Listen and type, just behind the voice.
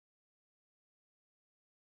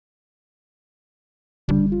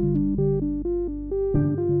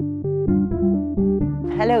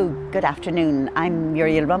Hello, good afternoon. I'm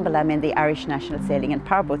Muriel Rumble. I'm in the Irish National Sailing and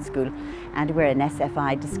Powerboat School and we're an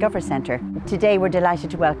SFI Discover Centre. Today we're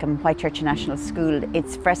delighted to welcome Whitechurch National School.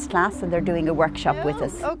 It's first class and they're doing a workshop with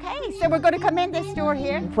us. Okay, so we're going to come in this door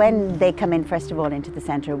here. When they come in first of all into the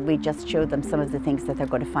centre, we just show them some of the things that they're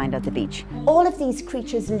going to find at the beach. All of these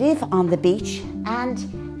creatures live on the beach and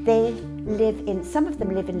some of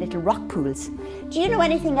them live in little rock pools. Do you know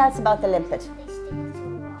anything else about the limpet?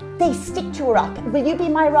 They stick to a rock. Will you be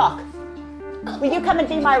my rock? Will you come and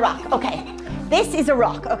be my rock? Okay. This is a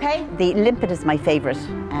rock, okay? The limpet is my favourite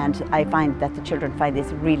and I find that the children find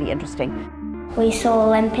this really interesting. We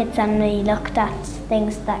saw limpets and we looked at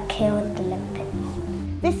things that killed the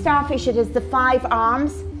limpets. This starfish, it has the 5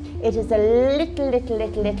 arms. It is a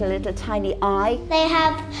little tiny eye. They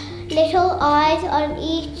have little eyes on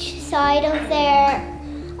each side of their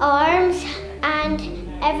arms, and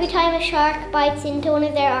every time a shark bites into one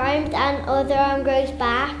of their arms, and other arm grows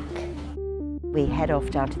back. We head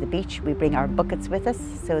off down to the beach. We bring our buckets with us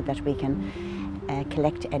so that we can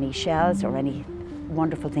collect any shells or any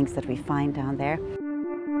wonderful things that we find down there.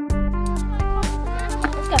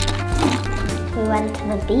 We went to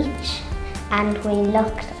the beach and we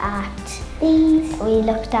looked at these. We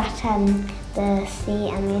looked at the sea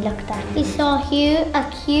and we looked at... We saw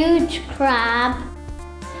a huge crab.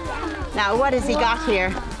 Now what has he got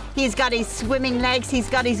here? He's got his swimming legs, he's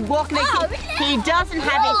got his walk legs. Oh, he doesn't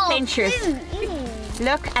have his pinchers.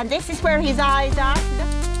 Look, and this is where his eyes are.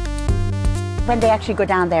 Look. When they actually go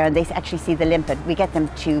down there and they actually see the limpet, we get them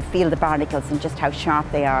to feel the barnacles and just how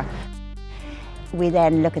sharp they are. We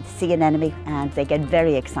then look at the sea anemone and they get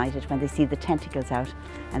very excited when they see the tentacles out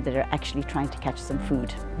and that they're actually trying to catch some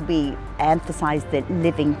food. We emphasise the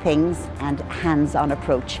living things and hands-on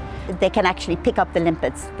approach. They can actually pick up the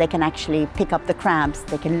limpets, they can actually pick up the crabs,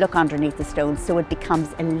 they can look underneath the stones, so it becomes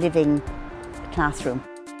a living classroom.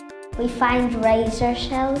 We find razor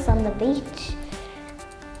shells on the beach.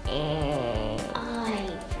 I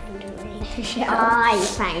found a razor shell. I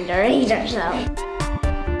found a razor shell.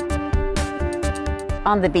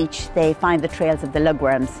 On the beach, they find the trails of the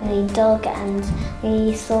lugworms. We dug and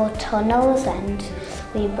we saw tunnels and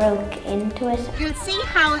we broke into it. You'll see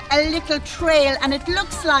how a little trail, and it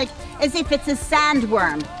looks like as if it's a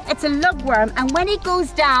sandworm. It's a lugworm, and when he goes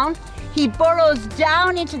down, he burrows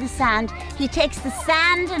down into the sand. He takes the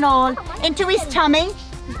sand and all into his tummy,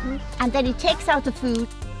 and then he takes out the food.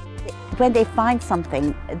 When they find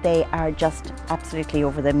something, they are just absolutely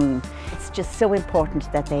over the moon. It's just so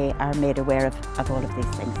important that they are made aware of all of these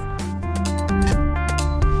things.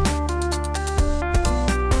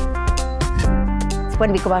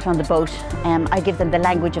 When we go out on the boat, I give them the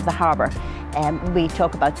language of the harbour. We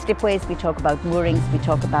talk about slipways, we talk about moorings, we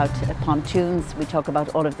talk about pontoons, we talk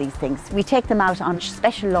about all of these things. We take them out on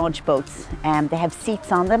special launch boats. They have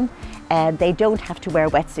seats on them. They don't have to wear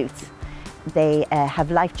wetsuits. They have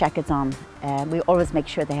life jackets on. We always make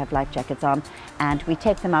sure they have life jackets on, and we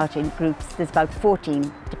take them out in groups. There's about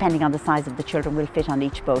 14, depending on the size of the children, will fit on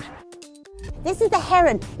each boat. This is the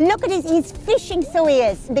heron. Look at he's fishing, so he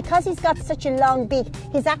is. Because he's got such a long beak,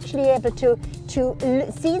 he's actually able to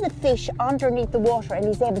see the fish underneath the water, and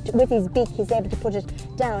he's able to, with his beak, he's able to put it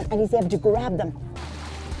down and he's able to grab them.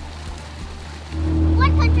 What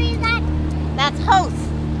country is that? That's Howth.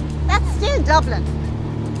 That's still Dublin.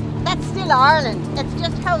 That's still Ireland. It's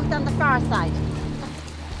just Howth on the far side.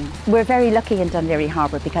 We're very lucky in Dún Laoghaire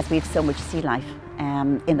Harbour because we have so much sea life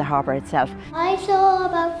in the harbour itself. I saw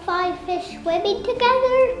about 5 fish swimming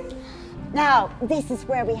together. Now, this is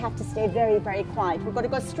where we have to stay very, very quiet. We're going to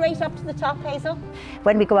go straight up to the top, Hazel.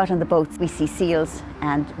 When we go out on the boats, we see seals,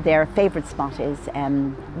 and their favourite spot is,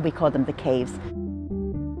 we call them the caves.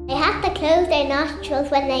 They have to close their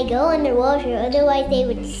nostrils when they go underwater, otherwise they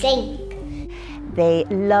would sink. They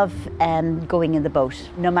love going in the boat.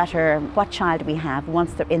 No matter what child we have,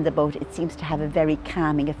 once they're in the boat, it seems to have a very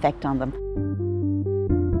calming effect on them.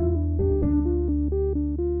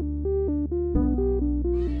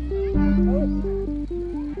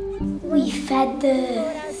 We fed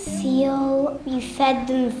the seal, we fed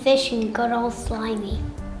them fish and got all slimy.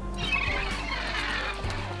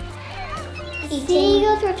 The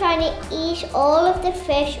seagulls were trying to eat all of the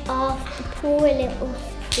fish off the poor little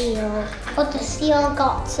seal, but the seal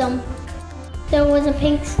got some. There was a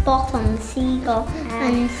pink spot on the seagull,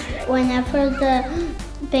 and whenever the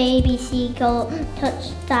baby seagull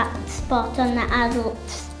touched that spot on the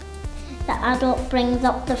adult brings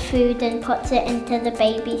up the food and puts it into the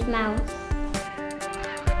baby's mouth.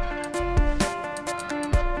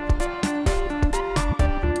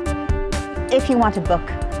 If you want to book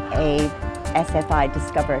a SFI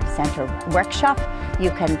Discover Centre workshop.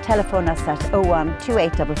 You can telephone us at 01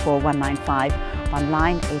 2844 195.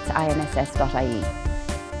 Online, it's inss.ie.